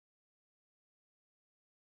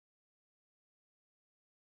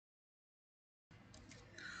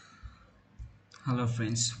Hello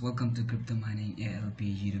friends, welcome to Crypto Mining ALP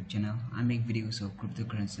YouTube channel. I make videos of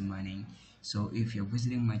cryptocurrency mining. So if you're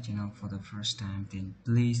visiting my channel for the first time, then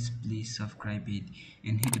please subscribe it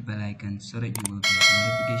and hit the bell icon so that you will get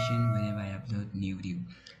notification whenever I upload new video.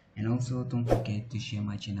 And also don't forget to share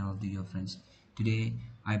my channel to your friends. Today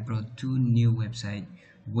I brought two new websites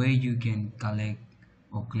where you can collect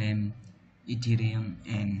or claim Ethereum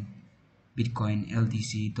and Bitcoin,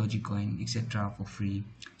 LTC, Dogecoin, etc. for free.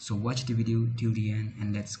 So watch the video till the end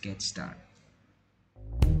and let's get started.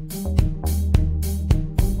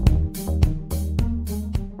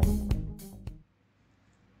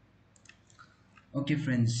 Okay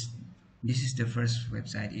friends, this is the first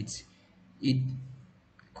website. It's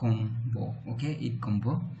ETHCOMBO. Okay,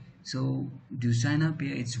 ETHCOMBO. So to sign up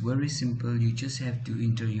here, it's very simple. You just have to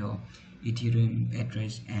enter your Ethereum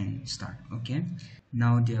address and start. Okay,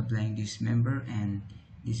 now they are applying this member, and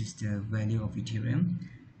this is the value of Ethereum,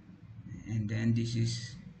 and then this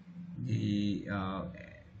is the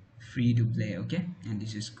free to play. Okay, and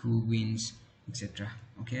this is cool wins, etc.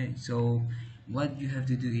 Okay, so what you have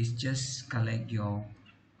to do is just collect your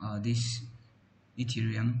this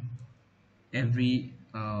Ethereum every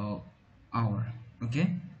hour.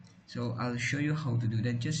 Okay, so I'll show you how to do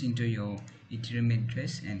that. Just enter your Ethereum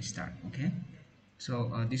address and start. Okay,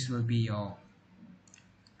 so this will be your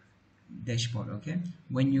dashboard. Okay,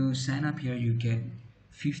 when you sign up here, you get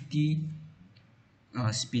 50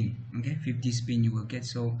 spin. Okay, 50 spin you will get.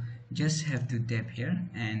 So just have to tap here,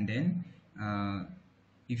 and then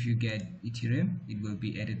if you get Ethereum, it will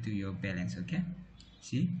be added to your balance. Okay,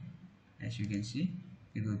 see, as you can see,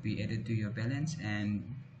 it will be added to your balance, and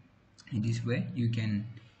in this way you can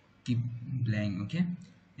keep playing. Okay,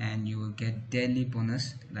 and you will get daily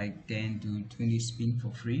bonus like 10 to 20 spin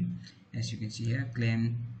for free. As you can see here,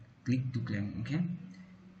 claim, click to claim. Okay,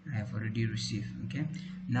 I have already received. Okay,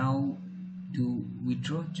 now to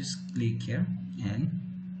withdraw, just click here, and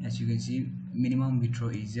as you can see, minimum withdraw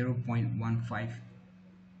is 0.15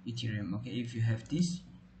 Ethereum. Okay, if you have this,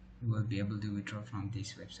 you will be able to withdraw from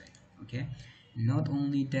this website. Okay, not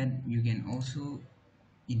only that, you can also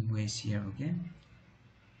invest here. Okay,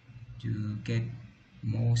 to get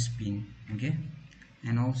more spin. Okay,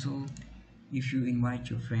 and also if you invite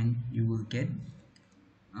your friend, you will get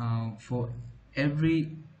for every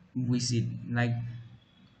visit, like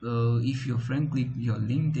if your friend click your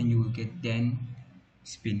link, then you will get 10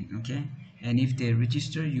 spin. Okay, and if they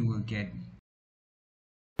register, you will get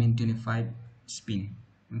 25 spin.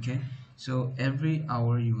 Okay, so every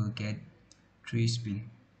hour you will get 3 spin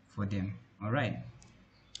for them. All right,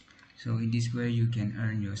 so in this way you can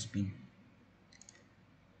earn your spin.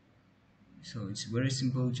 So it's very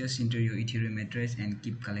simple. Just enter your Ethereum address and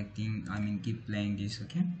keep collecting, keep playing this.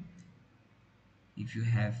 Okay, if you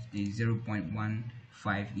have the 0.15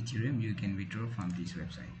 Ethereum, you can withdraw from this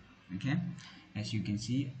website. Okay, as you can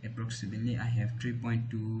see, approximately I have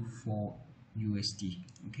 3.24 USD.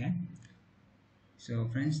 Okay, so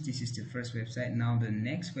friends, this is the first website. Now the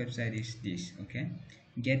next website is this. Okay,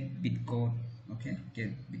 GetBitCo. Okay,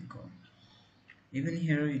 GetBitCo. Even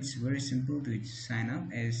here it's very simple to sign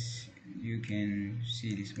up. As you can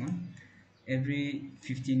see, this one, every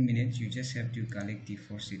 15 minutes you just have to collect the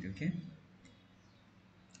deposit. Okay,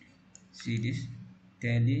 see this,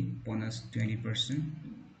 daily bonus 20%,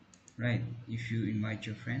 right, if you invite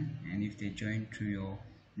your friend and if they join through your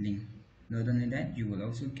link. Not only that, you will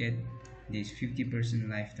also get this 50%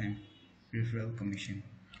 lifetime referral commission.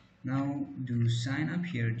 Now to sign up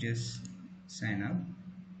here, just sign up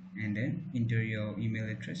and then enter your email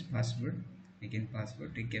address, password, again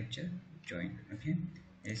password, the captcha, join. Okay,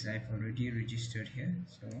 as I've already registered here,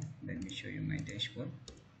 so let me show you my dashboard.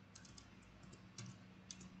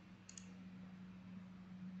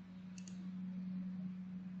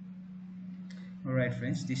 Alright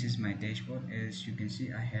friends, this is my dashboard. As you can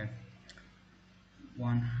see, I have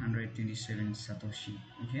 127 Satoshi.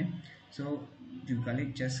 Okay, so to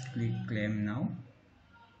collect, just click claim now,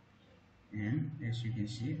 and as you can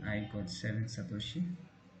see, I got 7 Satoshi.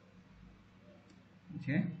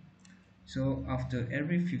 Okay, so after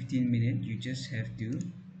every 15 minutes you just have to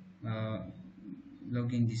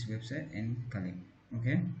log in this website and collect.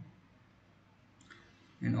 Okay,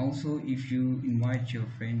 and also if you invite your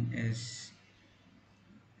friend, as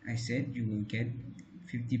I said, you will get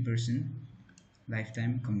 50%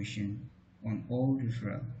 lifetime commission on all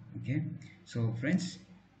referral. Okay, so friends,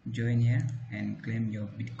 join here and claim your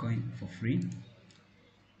Bitcoin for free.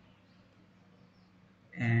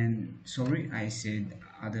 And sorry, I said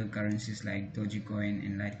other currencies like Dogecoin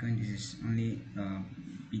and Litecoin. This is only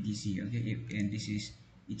BTC. Okay, and this is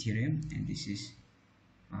Ethereum, and this is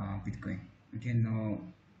Bitcoin. Okay, no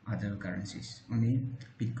other currencies, only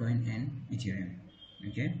Bitcoin and Ethereum.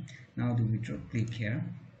 Okay, now the withdraw, click here.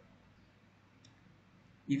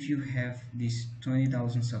 If you have this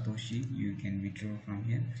 20,000 Satoshi, you can withdraw from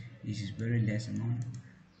here. This is very less amount,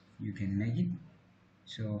 you can make it.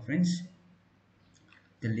 So friends,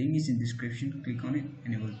 the link is in description, click on it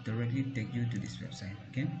and it will directly take you to this website.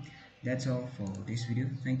 Okay, that's all for this video.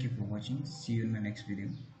 Thank you for watching. See you in my next video.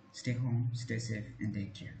 Stay home, stay safe and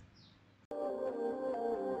take care.